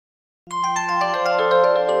Hi,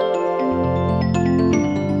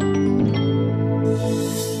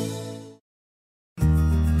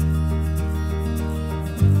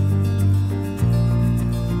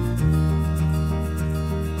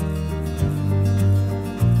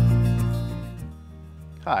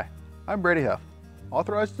 I'm Brady Huff,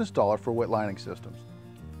 authorized installer for Witt Lining Systems.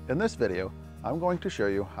 In this video, I'm going to show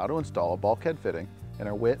you how to install a bulkhead fitting in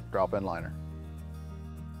our Witt drop-in liner.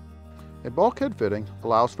 A bulkhead fitting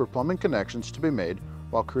allows for plumbing connections to be made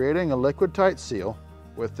while creating a liquid-tight seal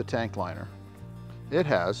with the tank liner. It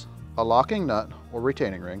has a locking nut or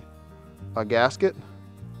retaining ring, a gasket,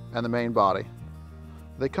 and the main body.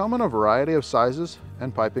 They come in a variety of sizes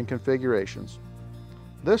and piping configurations.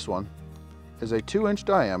 This one is a 2-inch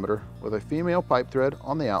diameter with a female pipe thread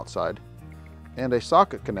on the outside and a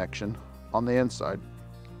socket connection on the inside.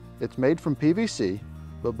 It's made from PVC,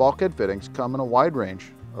 but bulkhead fittings come in a wide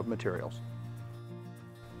range of materials.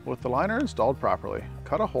 With the liner installed properly,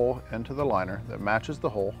 cut a hole into the liner that matches the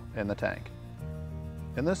hole in the tank.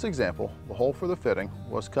 In this example, the hole for the fitting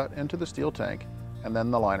was cut into the steel tank and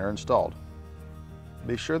then the liner installed.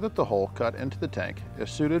 Be sure that the hole cut into the tank is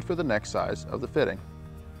suited for the neck size of the fitting.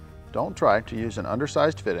 Don't try to use an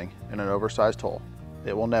undersized fitting in an oversized hole.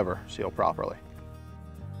 It will never seal properly.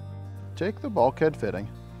 Take the bulkhead fitting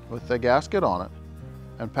with the gasket on it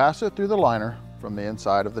and pass it through the liner from the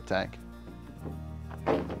inside of the tank.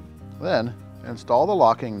 Then install the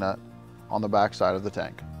locking nut on the back side of the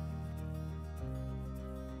tank.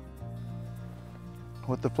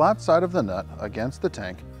 With the flat side of the nut against the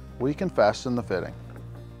tank, we can fasten the fitting.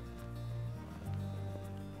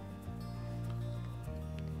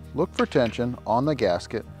 Look for tension on the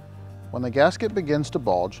gasket. When the gasket begins to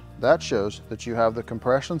bulge, that shows that you have the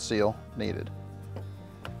compression seal needed.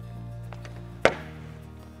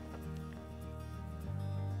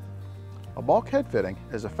 A bulkhead fitting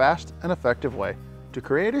is a fast and effective way to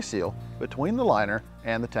create a seal between the liner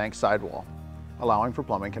and the tank sidewall, allowing for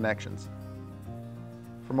plumbing connections.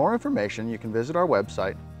 For more information, you can visit our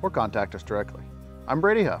website or contact us directly. I'm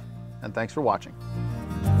Brady Huff, and thanks for watching.